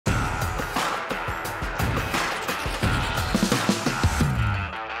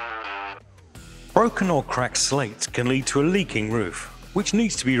Broken or cracked slates can lead to a leaking roof, which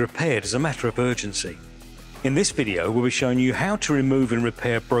needs to be repaired as a matter of urgency. In this video, we'll be showing you how to remove and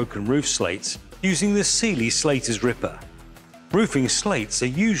repair broken roof slates using the Sealey Slater's Ripper. Roofing slates are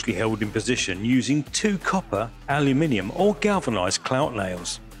usually held in position using 2 copper, aluminium or galvanized clout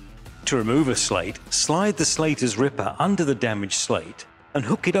nails. To remove a slate, slide the Slater's Ripper under the damaged slate and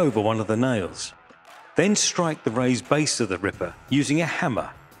hook it over one of the nails. Then strike the raised base of the Ripper using a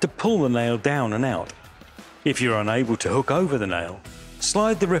hammer to pull the nail down and out. If you're unable to hook over the nail,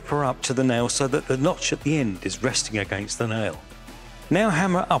 slide the Ripper up to the nail so that the notch at the end is resting against the nail. Now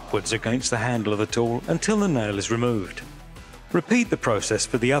hammer upwards against the handle of the tool until the nail is removed. Repeat the process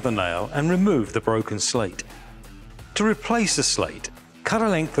for the other nail and remove the broken slate. To replace the slate, cut a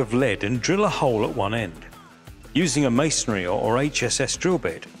length of lead and drill a hole at one end. Using a masonry or HSS drill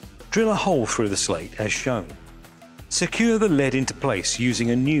bit, drill a hole through the slate as shown. Secure the lead into place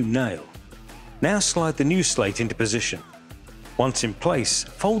using a new nail. Now slide the new slate into position. Once in place,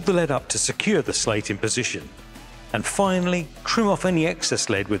 fold the lead up to secure the slate in position. And finally, trim off any excess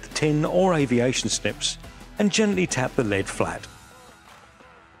lead with tin or aviation snips and gently tap the lead flat.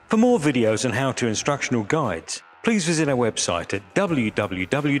 For more videos and how-to instructional guides, please visit our website at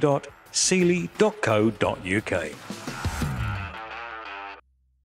www.sealey.co.uk.